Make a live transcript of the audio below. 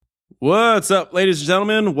What's up, ladies and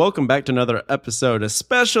gentlemen? Welcome back to another episode, a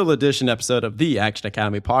special edition episode of the Action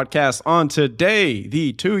Academy podcast. On today,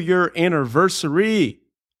 the 2-year anniversary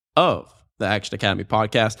of the Action Academy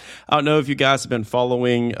podcast. I don't know if you guys have been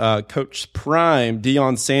following Coach Prime,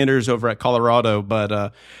 Deion Sanders over at Colorado,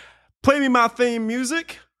 but play me my theme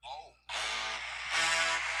music.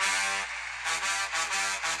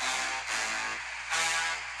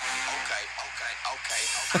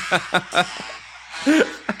 Okay.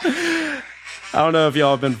 I don't know if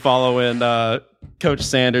y'all have been following Coach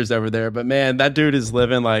Sanders over there, but man, that dude is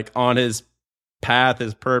living like on his path,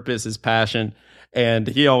 his purpose, his passion. And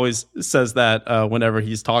he always says that whenever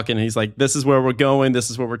he's talking, he's like, this is where we're going. This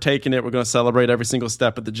is where we're taking it. We're going to celebrate every single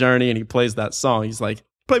step of the journey. And he plays that song. He's like,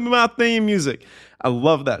 play me my theme music. I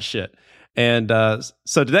love that shit. And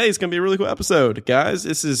so today is going to be a really cool episode, guys.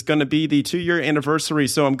 This is going to be the 2-year anniversary.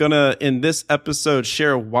 So I'm going to, in this episode,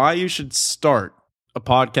 share why you should start a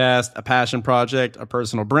podcast, a passion project, a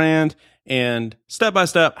personal brand, and step by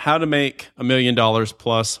step, how to make $1 million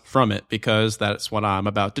plus from it, because that's what I'm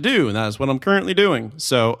about to do. And that is what I'm currently doing.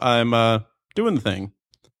 So I'm doing the thing.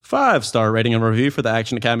 5-star rating and review for the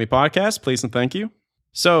Action Academy podcast, please and thank you.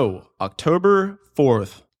 So October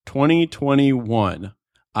 4th, 2021,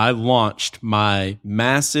 I launched my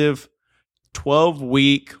massive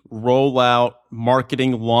 12-week rollout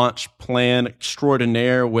marketing launch plan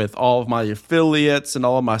extraordinaire with all of my affiliates and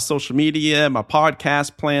all of my social media, my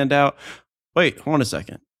podcast planned out. Wait, hold on a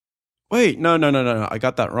second. Wait, no. I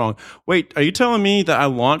got that wrong. Wait, are you telling me that I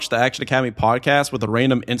launched the Action Academy podcast with a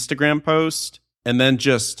random Instagram post and then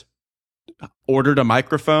just ordered a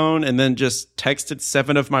microphone and then just texted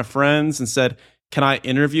 7 of my friends and said, can I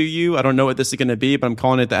interview you? I don't know what this is going to be, but I'm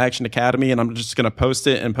calling it the Action Academy, and I'm just going to post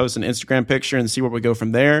it and post an Instagram picture and see where we go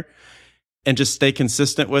from there and just stay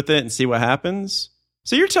consistent with it and see what happens.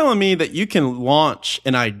 So you're telling me that you can launch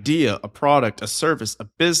an idea, a product, a service, a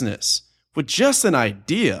business with just an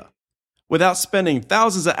idea without spending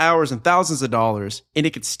thousands of hours and thousands of dollars, and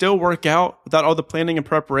it could still work out without all the planning and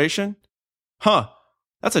preparation?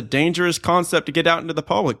 That's a dangerous concept to get out into the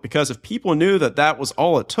public, because if people knew that that was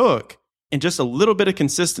all it took, and just a little bit of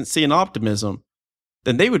consistency and optimism,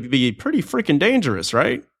 then they would be pretty freaking dangerous,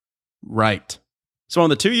 right? Right. So on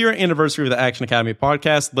the 2-year anniversary of the Action Academy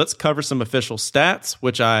podcast, let's cover some official stats,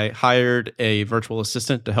 which I hired a virtual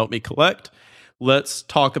assistant to help me collect. Let's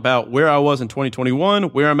talk about where I was in 2021,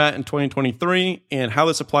 where I'm at in 2023, and how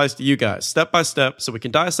this applies to you guys step by step, so we can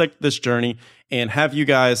dissect this journey and have you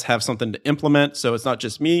guys have something to implement. So it's not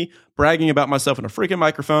just me bragging about myself in a freaking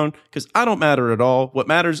microphone, because I don't matter at all. What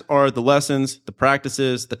matters are the lessons, the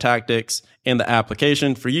practices, the tactics, and the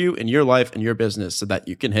application for you in your life and your business, so that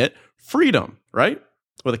you can hit freedom, right?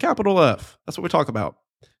 With a capital F. That's what we talk about.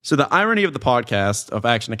 So the irony of the podcast of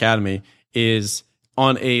Action Academy is,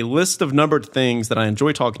 on a list of numbered things that I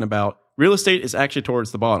enjoy talking about, real estate is actually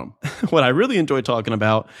towards the bottom. What I really enjoy talking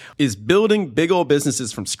about is building big old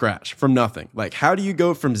businesses from scratch, from nothing. Like, how do you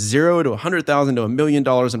go from 0 to 100,000 to $1 million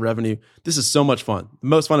in revenue? This is so much fun. The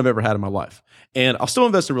most fun I've ever had in my life. And I'll still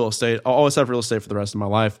invest in real estate. I'll always have real estate for the rest of my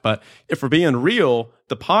life. But if we're being real,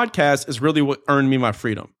 the podcast is really what earned me my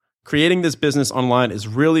freedom. Creating this business online is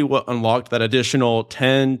really what unlocked that additional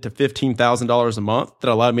 $10,000 to $15,000 a month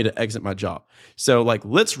that allowed me to exit my job. So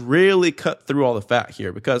let's really cut through all the fat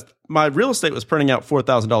here, because my real estate was printing out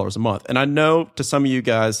 $4,000 a month. And I know to some of you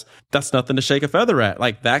guys, that's nothing to shake a feather at.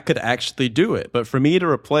 That could actually do it. But for me to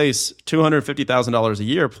replace $250,000 a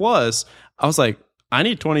year plus, I was like, I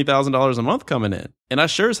need $20,000 a month coming in. And I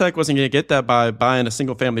sure as heck wasn't going to get that by buying a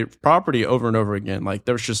single family property over and over again.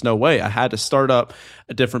 There was just no way. I had to start up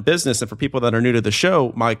a different business. And for people that are new to the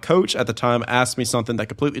show, my coach at the time asked me something that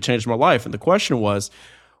completely changed my life. And the question was,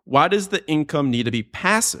 why does the income need to be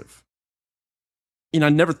passive? I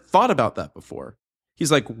never thought about that before.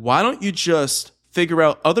 He's like, why don't you just figure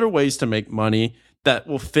out other ways to make money that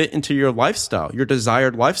will fit into your lifestyle, your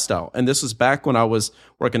desired lifestyle? And this was back when I was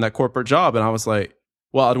working that corporate job. And I was like,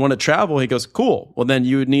 well, I'd want to travel. He goes, cool. Well, then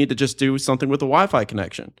you would need to just do something with a Wi-Fi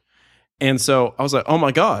connection. And so I was like, oh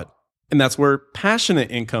my God. And that's where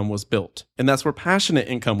passionate income was built. And that's where passionate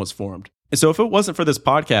income was formed. And so if it wasn't for this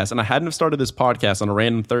podcast, and I hadn't have started this podcast on a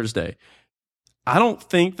random Thursday, I don't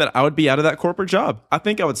think that I would be out of that corporate job. I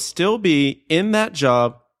think I would still be in that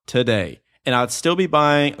job today. And I'd still be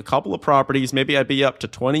buying a couple of properties. Maybe I'd be up to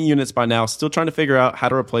 20 units by now, still trying to figure out how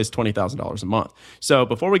to replace $20,000 a month. So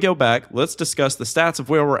before we go back, let's discuss the stats of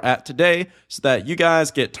where we're at today so that you guys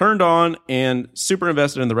get turned on and super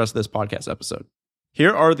invested in the rest of this podcast episode.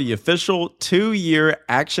 Here are the official 2-year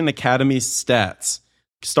Action Academy stats,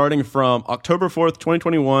 starting from October 4th,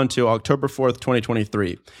 2021 to October 4th,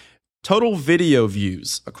 2023. Total video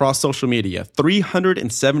views across social media,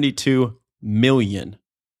 372 million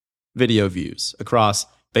video views across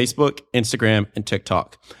Facebook, Instagram, and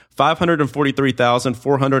TikTok.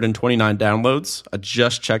 543,429 downloads. I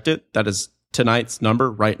just checked it. That is tonight's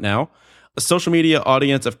number right now. A social media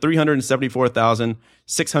audience of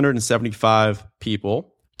 374,675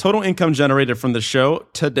 people. Total income generated from the show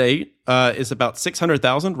to date is about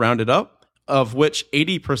 600,000 rounded up, of which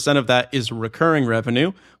 80% of that is recurring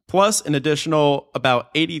revenue, plus an additional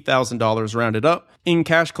about $80,000 rounded up in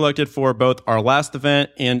cash collected for both our last event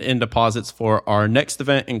and in deposits for our next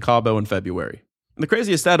event in Cabo in February. And the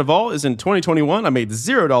craziest stat of all is in 2021, I made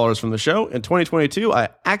 $0 from the show. In 2022, I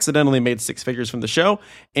accidentally made six figures from the show.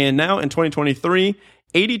 And now in 2023,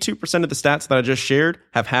 82% of the stats that I just shared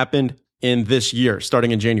have happened in this year,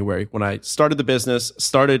 starting in January, when I started the business,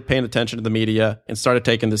 started paying attention to the media, and started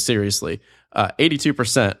taking this seriously.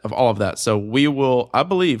 82% of all of that. So we will, I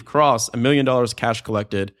believe, cross $1 million cash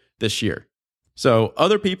collected this year. So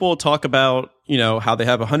other people talk about, how they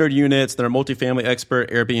have 100 units, they're a multifamily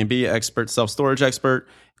expert, Airbnb expert, self-storage expert.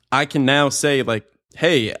 I can now say like,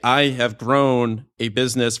 hey, I have grown a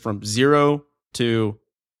business from zero to,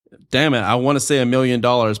 damn it, I want to say $1 million,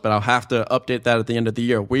 but I'll have to update that at the end of the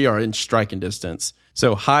year. We are in striking distance.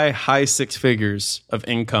 So high six figures of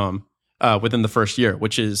income within the first year,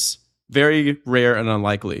 which is very rare and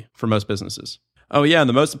unlikely for most businesses. Oh yeah, and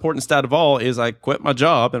the most important stat of all is I quit my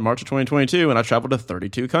job in March of 2022 and I traveled to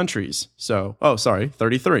 32 countries.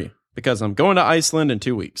 33, because I'm going to Iceland in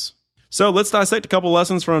 2 weeks. So let's dissect a couple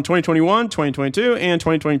lessons from 2021, 2022, and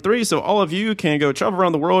 2023 so all of you can go travel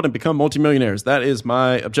around the world and become multimillionaires. That is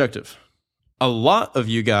my objective. A lot of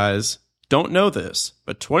you guys don't know this,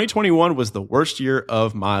 but 2021 was the worst year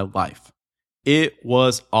of my life. It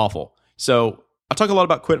was awful. So I talk a lot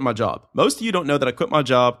about quitting my job. Most of you don't know that I quit my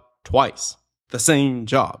job twice, the same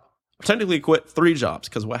job. I technically quit 3 jobs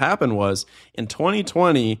because what happened was in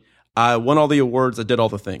 2020, I won all the awards, I did all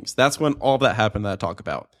the things. That's when all that happened that I talk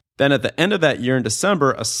about. Then at the end of that year in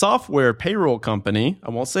December, a software payroll company, I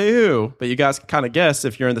won't say who, but you guys can kind of guess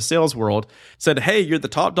if you're in the sales world, said, hey, you're the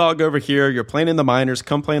top dog over here. You're playing in the minors.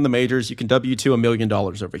 Come play in the majors. You can W-2 $1 million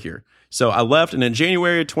over here. So I left, and in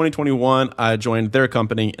January 2021, I joined their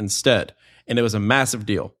company instead. And it was a massive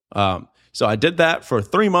deal. So I did that for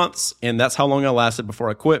 3 months, and that's how long I lasted before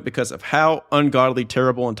I quit because of how ungodly,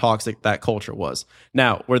 terrible, and toxic that culture was.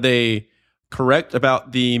 Now, were they correct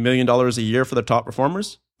about the $1 million a year for the top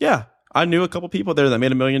performers? Yeah, I knew a couple people there that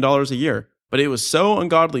made $1 million a year, but it was so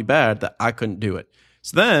ungodly bad that I couldn't do it.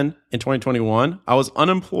 So then in 2021, I was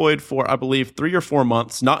unemployed for, I believe, 3 or 4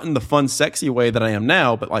 months, not in the fun, sexy way that I am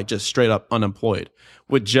now, but like just straight up unemployed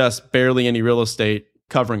with just barely any real estate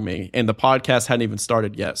covering me. And the podcast hadn't even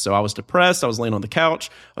started yet. So I was depressed. I was laying on the couch.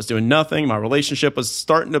 I was doing nothing. My relationship was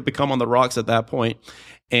starting to become on the rocks at that point.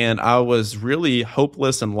 And I was really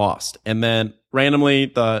hopeless and lost. And then randomly,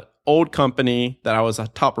 the old company that I was a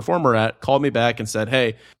top performer at called me back and said,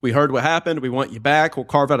 hey, we heard what happened. We want you back. We'll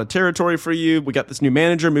carve out a territory for you. We got this new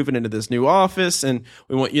manager moving into this new office, and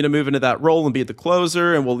we want you to move into that role and be the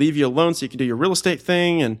closer, and we'll leave you alone so you can do your real estate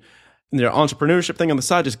thing and their entrepreneurship thing on the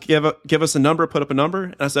side. Just give us a number, put up a number.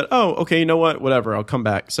 And I said, oh, okay, you know what? Whatever. I'll come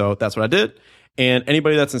back. So that's what I did. And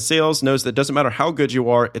anybody that's in sales knows that it doesn't matter how good you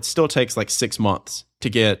are. It still takes like 6 months to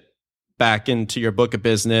get back into your book of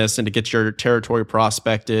business and to get your territory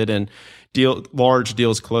prospected and large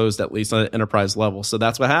deals closed, at least on an enterprise level. So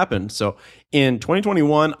that's what happened. So in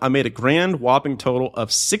 2021, I made a grand whopping total of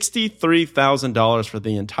 $63,000 for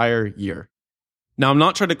the entire year. Now, I'm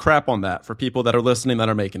not trying to crap on that for people that are listening that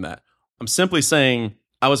are making that. I'm simply saying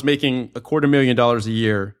I was making $250,000 a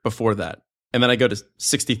year before that. And then I go to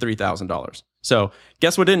 $63,000. So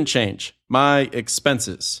guess what didn't change? My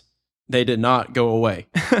expenses. They did not go away.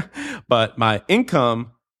 But my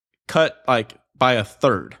income cut like by a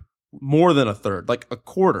third, more than a third, like a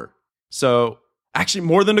quarter. So actually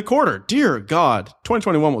more than a quarter. Dear God,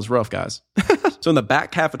 2021 was rough, guys. So in the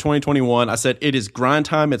back half of 2021, I said, it is grind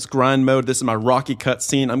time. It's grind mode. This is my Rocky cut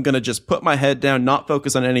scene. I'm going to just put my head down, not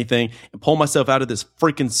focus on anything, and pull myself out of this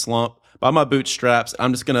freaking slump by my bootstraps.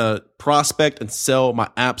 I'm just going to prospect and sell my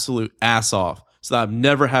absolute ass off so that I'm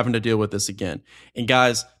never having to deal with this again. And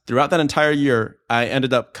guys, throughout that entire year, I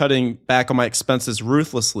ended up cutting back on my expenses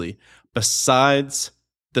ruthlessly, besides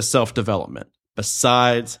the self-development,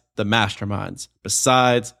 besides the masterminds,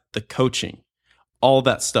 besides the coaching, all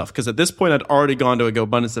that stuff. Because at this point, I'd already gone to a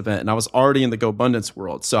GoBundance event and I was already in the GoBundance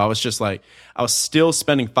world. So I was just like, I was still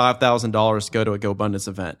spending $5,000 to go to a GoBundance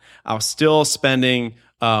event. I was still spending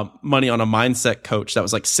money on a mindset coach that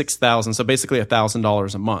was like $6,000. So basically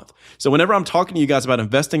 $1,000 a month. So whenever I'm talking to you guys about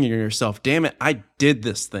investing in yourself, damn it, I did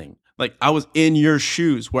this thing. Like I was in your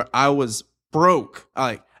shoes where I was broke.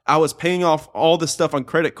 Like I was paying off all this stuff on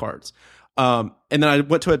credit cards. And then I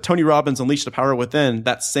went to a Tony Robbins Unleash the Power Within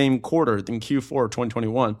that same quarter in Q4 of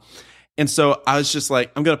 2021. And so I was just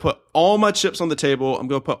like, I'm going to put all my chips on the table. I'm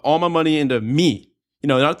going to put all my money into me. You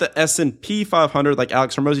know, not the S&P 500 like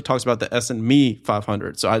Alex Hormozi talks about, the S&Me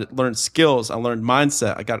 500. So I learned skills. I learned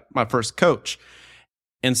mindset. I got my first coach.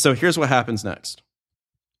 And so here's what happens next.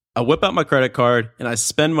 I whip out my credit card and I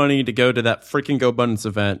spend money to go to that freaking GoBundance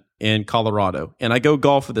event in Colorado. And I go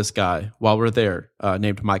golf with this guy while we're there,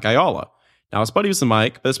 named Mike Ayala. Now, I was buddies with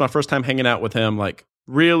Mike, but it's my first time hanging out with him, like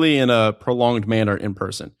really in a prolonged manner in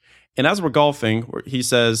person. And as we're golfing, he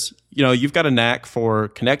says, you know, you've got a knack for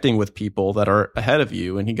connecting with people that are ahead of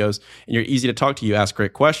you. And he goes, and you're easy to talk to. You ask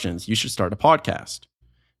great questions. You should start a podcast.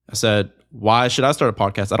 I said, why should I start a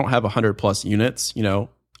podcast? I don't have 100 plus units, you know,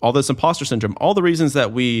 all this imposter syndrome, all the reasons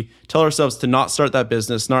that we tell ourselves to not start that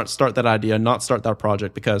business, not start that idea, not start that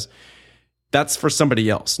project, because that's for somebody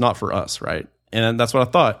else, not for us, right? And that's what I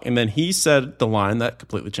thought. And then he said the line that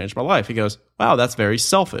completely changed my life. He goes, wow, that's very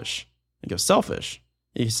selfish. I go, selfish?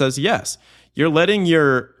 He says, yes. You're letting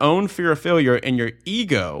your own fear of failure and your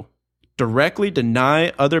ego directly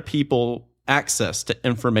deny other people access to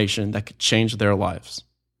information that could change their lives.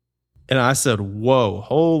 And I said, whoa,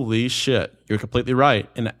 holy shit, you're completely right.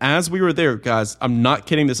 And as we were there, guys, I'm not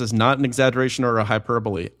kidding. This is not an exaggeration or a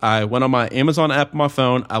hyperbole. I went on my Amazon app on my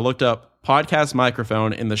phone. I looked up podcast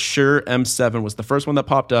microphone, and the Shure M7 was the first one that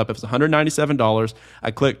popped up. It was $197.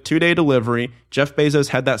 I clicked 2-day delivery. Jeff Bezos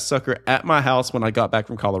had that sucker at my house when I got back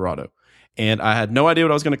from Colorado. And I had no idea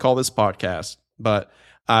what I was going to call this podcast, but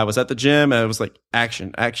I was at the gym and it was like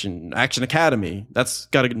Action Academy. That's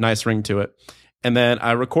got a nice ring to it. And then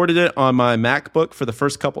I recorded it on my MacBook for the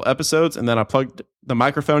first couple episodes. And then I plugged the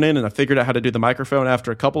microphone in and I figured out how to do the microphone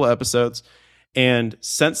after a couple of episodes. And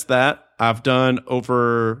since that, I've done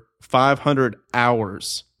over 500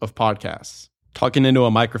 hours of podcasts talking into a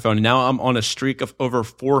microphone. And now I'm on a streak of over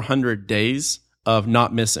 400 days of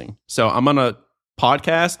not missing. So I'm on a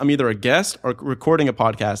podcast. I'm either a guest or recording a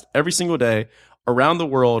podcast every single day around the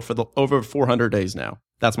world for over 400 days now.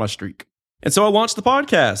 That's my streak. And so I launched the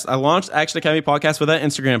podcast. I launched Action Academy Podcast with that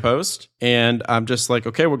Instagram post. And I'm just like,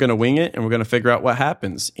 okay, we're going to wing it and we're going to figure out what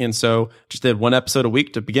happens. And so just did 1 episode a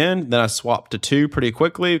week to begin. Then I swapped to 2 pretty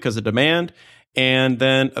quickly because of demand. And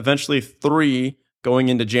then eventually 3 going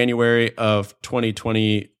into January of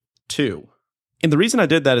 2022. And the reason I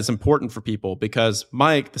did that is important for people because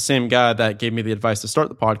Mike, the same guy that gave me the advice to start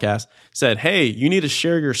the podcast, said, hey, you need to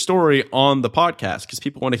share your story on the podcast because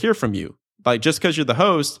people want to hear from you. Like just because you're the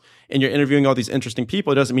host and you're interviewing all these interesting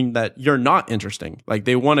people, it doesn't mean that you're not interesting. Like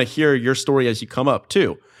they want to hear your story as you come up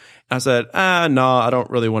too. And I said, no, I don't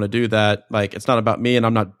really want to do that. Like it's not about me and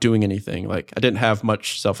I'm not doing anything. Like I didn't have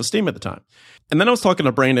much self-esteem at the time. And then I was talking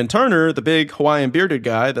to Brandon Turner, the big Hawaiian bearded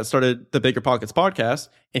guy that started the Bigger Pockets podcast.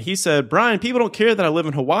 And he said, Brian, people don't care that I live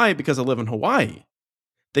in Hawaii because I live in Hawaii.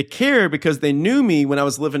 They care because they knew me when I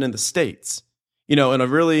was living in the States, you know, in a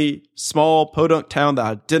really small podunk town that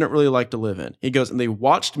I didn't really like to live in. He goes, and they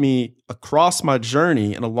watched me across my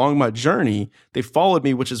journey and along my journey, they followed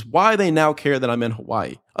me, which is why they now care that I'm in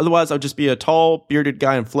Hawaii. Otherwise, I'd just be a tall bearded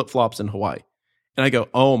guy in flip-flops in Hawaii. And I go,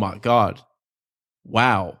 oh my God,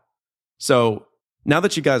 wow. So now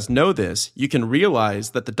that you guys know this, you can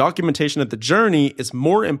realize that the documentation of the journey is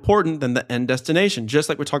more important than the end destination. Just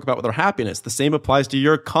like we talk about with our happiness, the same applies to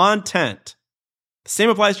your content. The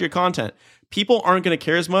same applies to your content. People aren't going to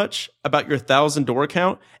care as much about your 1,000 door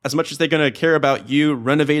count as much as they're going to care about you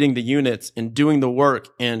renovating the units and doing the work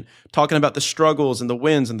and talking about the struggles and the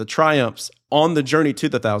wins and the triumphs on the journey to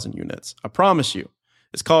the 1,000 units. I promise you.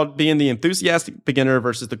 It's called being the enthusiastic beginner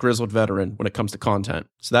versus the grizzled veteran when it comes to content.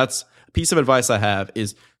 So that's a piece of advice I have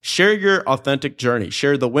is share your authentic journey.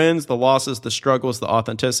 Share the wins, the losses, the struggles, the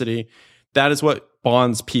authenticity. That is what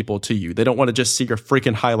bonds people to you. They don't want to just see your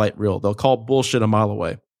freaking highlight reel. They'll call bullshit a mile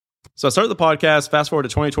away. So I started the podcast, fast forward to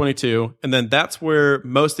 2022, and then that's where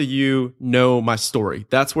most of you know my story.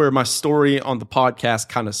 That's where my story on the podcast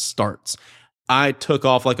kind of starts. I took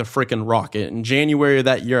off like a freaking rocket. In January of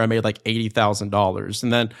that year, I made like $80,000.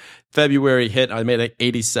 And then February hit, I made like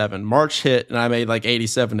 87. March hit, and I made like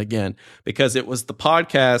 87 again because it was the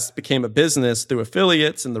podcast became a business through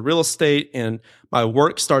affiliates and the real estate, and my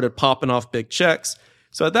work started popping off big checks.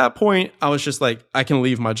 So at that point, I was just like, I can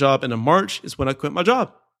leave my job. And in March is when I quit my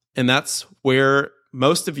job. And that's where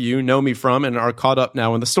most of you know me from and are caught up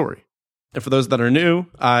now in the story. And for those that are new,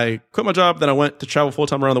 I quit my job. Then I went to travel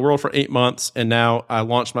full-time around the world for 8 months. And now I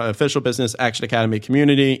launched my official business, Action Academy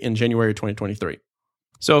Community, in January 2023.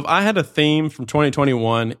 So if I had a theme from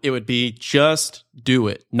 2021, it would be just do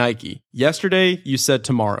it, Nike. Yesterday, you said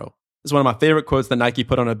tomorrow. It's one of my favorite quotes that Nike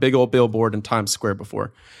put on a big old billboard in Times Square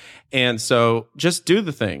before. And so just do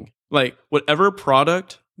the thing. Like whatever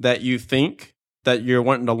product that you think that you're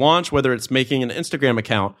wanting to launch, whether it's making an Instagram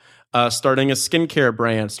account, starting a skincare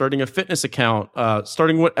brand, starting a fitness account,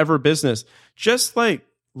 starting whatever business, just like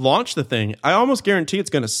launch the thing. I almost guarantee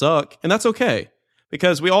it's going to suck, and that's okay.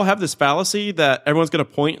 Because we all have this fallacy that everyone's going to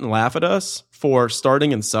point and laugh at us for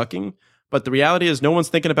starting and sucking. But the reality is no one's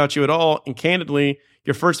thinking about you at all. And candidly,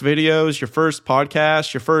 your first videos, your first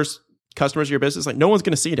podcast, your first customers of your business, like no one's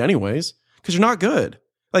going to see it anyways because you're not good.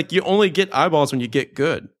 Like you only get eyeballs when you get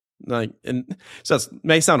good. Like, and so it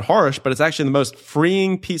may sound harsh, but it's actually the most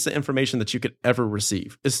freeing piece of information that you could ever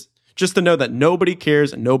receive. It's just to know that nobody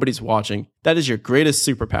cares and nobody's watching. That is your greatest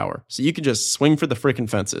superpower. So you can just swing for the freaking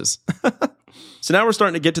fences. So now we're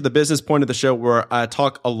starting to get to the business point of the show where I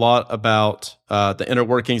talk a lot about the inner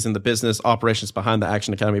workings and the business operations behind the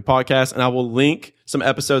Action Academy podcast. And I will link some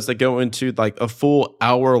episodes that go into like a full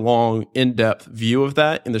hour-long in-depth view of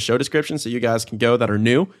that in the show description so you guys can go that are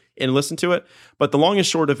new and listen to it. But the long and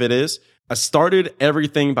short of it is I started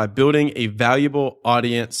everything by building a valuable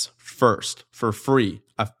audience first for free.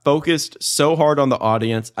 I focused so hard on the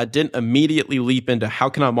audience. I didn't immediately leap into how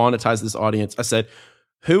can I monetize this audience. I said,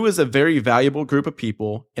 who is a very valuable group of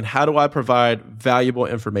people and how do I provide valuable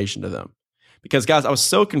information to them? Because guys, I was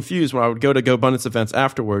so confused when I would go to GoBundance events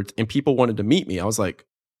afterwards and people wanted to meet me. I was like,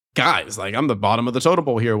 guys, like I'm the bottom of the totem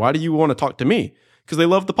pole here. Why do you want to talk to me? Because they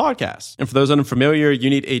love the podcast. And for those unfamiliar,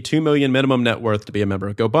 you need a 2 million minimum net worth to be a member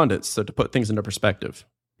of GoBundance. So to put things into perspective.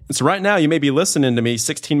 And so right now you may be listening to me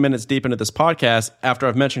 16 minutes deep into this podcast after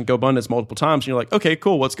I've mentioned GoBundance multiple times. And you're like, okay,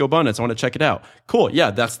 cool. What's GoBundance? I want to check it out. Cool.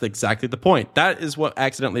 Yeah, that's exactly the point. That is what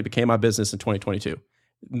accidentally became my business in 2022.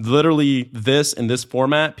 Literally this in this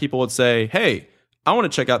format, people would say, hey, I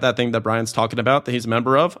want to check out that thing that Brian's talking about that he's a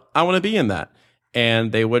member of. I want to be in that.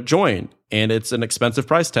 And they would join. And it's an expensive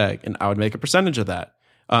price tag. And I would make a percentage of that.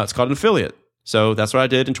 It's called an affiliate. So that's what I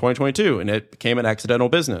did in 2022. And it became an accidental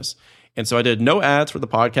business. And so I did no ads for the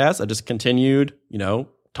podcast. I just continued,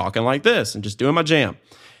 talking like this and just doing my jam.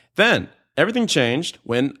 Then everything changed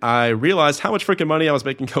when I realized how much freaking money I was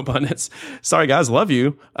making GoBundance. Sorry, guys, love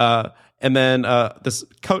you. And then this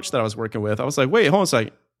coach that I was working with, I was like, wait, hold on a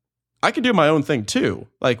second. I can do my own thing too.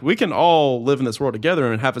 Like we can all live in this world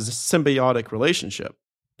together and have a symbiotic relationship.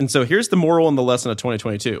 And so here's the moral and the lesson of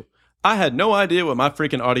 2022. I had no idea what my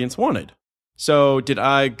freaking audience wanted. So did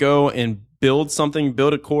I go and build something,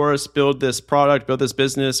 build a course, build this product, build this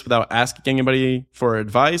business without asking anybody for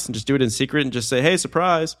advice and just do it in secret and just say, hey,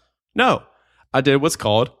 surprise? No, I did what's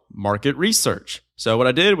called market research. So what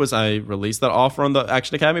I did was I released that offer on the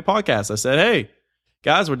Action Academy podcast. I said, hey,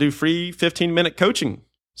 guys, we'll do free 15-minute coaching.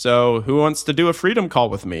 So who wants to do a freedom call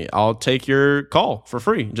with me? I'll take your call for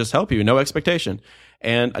free and just help you, no expectation.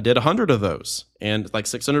 And I did 100 of those and like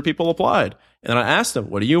 600 people applied. And I asked them,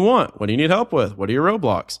 what do you want? What do you need help with? What are your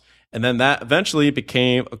roadblocks? And then that eventually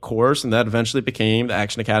became a course, and that eventually became the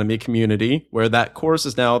Action Academy community, where that course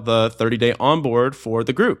is now the 30-day onboard for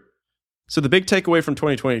the group. So the big takeaway from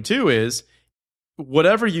 2022 is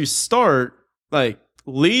whatever you start, like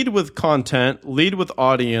lead with content, lead with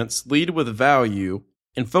audience, lead with value,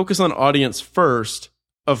 and focus on audience first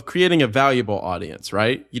of creating a valuable audience,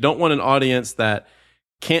 right? You don't want an audience that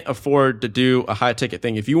can't afford to do a high ticket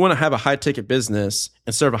thing. If you want to have a high ticket business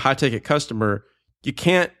and serve a high ticket customer, you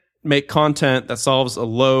can't make content that solves a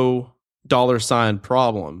low dollar sign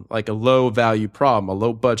problem, like a low value problem, a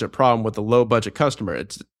low budget problem with a low budget customer.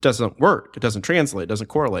 It doesn't work. It doesn't translate. It doesn't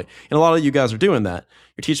correlate. And a lot of you guys are doing that.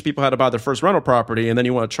 You're teaching people how to buy their first rental property, and then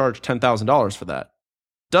you want to charge $10,000 for that.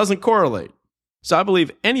 Doesn't correlate. So I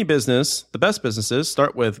believe any business, the best businesses,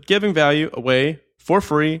 start with giving value away for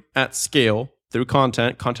free at scale through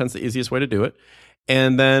content. Content's the easiest way to do it.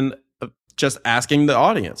 And then just asking the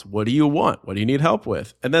audience, what do you want? What do you need help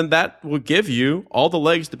with? And then that will give you all the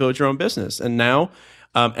legs to build your own business. And now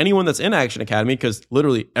anyone that's in Action Academy, because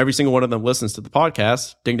literally every single one of them listens to the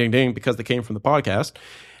podcast, ding, ding, ding, because they came from the podcast.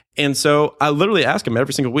 And so I literally ask them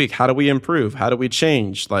every single week, how do we improve? How do we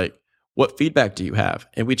change? Like, what feedback do you have?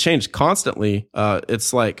 And we change constantly.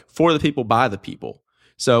 It's like for the people, by the people.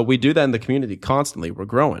 So we do that in the community constantly. We're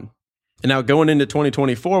growing. And now going into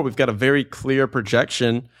 2024, we've got a very clear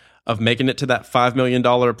projection of making it to that $5 million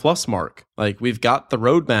plus mark. Like we've got the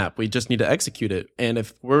roadmap. We just need to execute it. And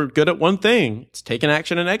if we're good at one thing, it's taking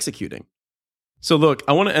action and executing. So look,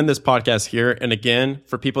 I want to end this podcast here. And again,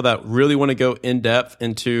 for people that really want to go in depth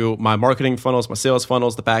into my marketing funnels, my sales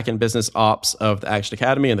funnels, the back end business ops of the Action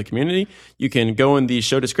Academy and the community, you can go in the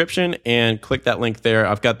show description and click that link there.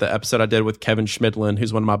 I've got the episode I did with Kevin Schmidlin,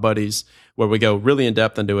 who's one of my buddies, where we go really in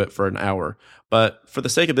depth into it for an hour. But for the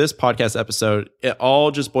sake of this podcast episode, it all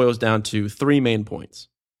just boils down to 3 main points.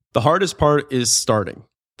 The hardest part is starting.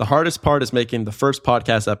 The hardest part is making the first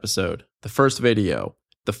podcast episode, the first video,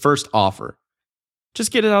 the first offer.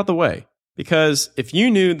 Just get it out of the way. Because if you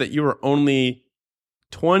knew that you were only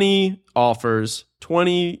 20 offers,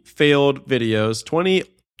 20 failed videos, 20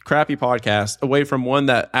 crappy podcasts away from one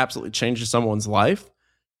that absolutely changes someone's life,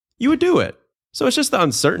 you would do it. So it's just the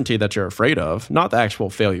uncertainty that you're afraid of, not the actual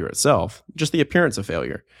failure itself, just the appearance of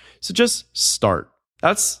failure. So just start.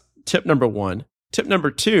 That's tip number 1. Tip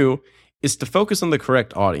number 2 is to focus on the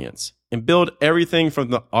correct audience and build everything from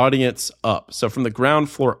the audience up. So from the ground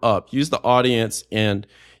floor up, use the audience and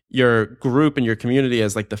your group and your community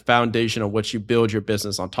as like the foundation on which you build your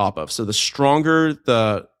business on top of. So the stronger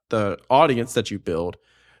the audience that you build,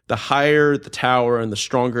 the higher the tower and the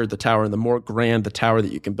stronger the tower and the more grand the tower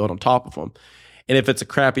that you can build on top of them. And if it's a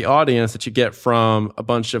crappy audience that you get from a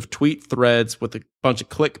bunch of tweet threads with a bunch of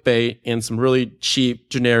clickbait and some really cheap,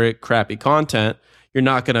 generic, crappy content, you're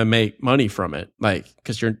not going to make money from it, like,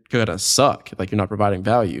 because you're going to suck, like you're not providing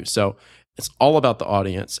value. So it's all about the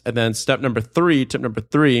audience. And then tip number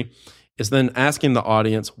 3 is then asking the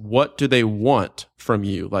audience, what do they want from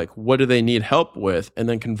you? Like, what do they need help with? And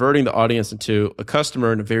then converting the audience into a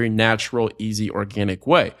customer in a very natural, easy, organic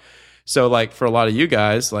way. So like for a lot of you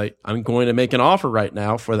guys, like I'm going to make an offer right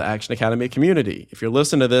now for the Action Academy community. If you're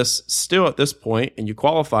listening to this still at this point and you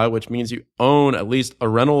qualify, which means you own at least a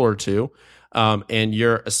rental or two, and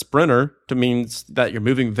you're a sprinter, it means that you're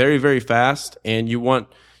moving very, very fast and you want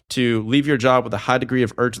to leave your job with a high degree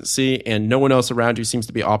of urgency and no one else around you seems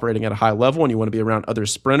to be operating at a high level and you want to be around other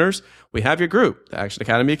sprinters, we have your group, the Action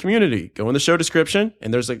Academy community. Go in the show description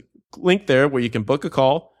and there's a link there where you can book a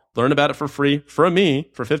call, learn about it for free from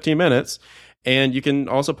me for 15 minutes, and you can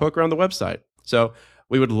also poke around the website. So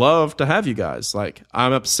we would love to have you guys. Like,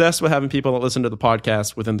 I'm obsessed with having people that listen to the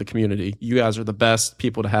podcast within the community. You guys are the best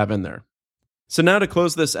people to have in there. So now to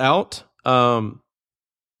close this out,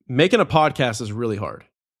 making a podcast is really hard.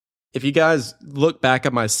 If you guys look back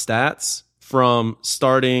at my stats from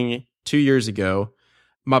starting 2 years ago,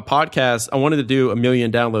 my podcast, I wanted to do 1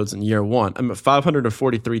 million downloads in year 1. I'm at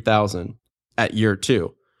 543,000 at year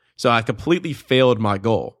 2. So I completely failed my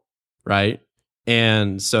goal, right?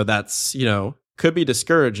 And so that's, could be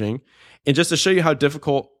discouraging. And just to show you how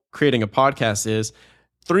difficult creating a podcast is,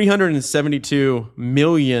 372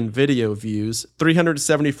 million video views,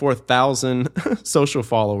 374,000 social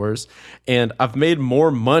followers, and I've made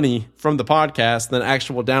more money from the podcast than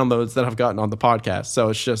actual downloads that I've gotten on the podcast. So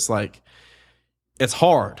it's just like, it's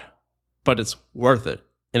hard, but it's worth it.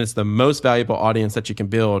 And it's the most valuable audience that you can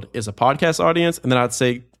build is a podcast audience. And then I'd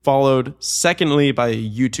say followed secondly by a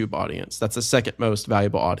YouTube audience. That's the second most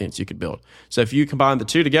valuable audience you could build. So if you combine the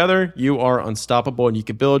two together, you are unstoppable and you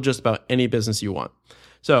can build just about any business you want.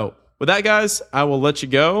 So with that, guys, I will let you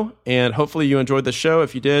go. And hopefully you enjoyed the show.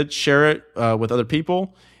 If you did, share it with other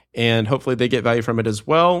people. And hopefully they get value from it as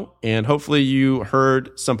well. And hopefully you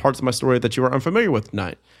heard some parts of my story that you were unfamiliar with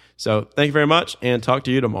tonight. So thank you very much and talk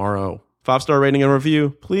to you tomorrow. 5-star rating and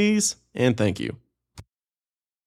review, please. And thank you.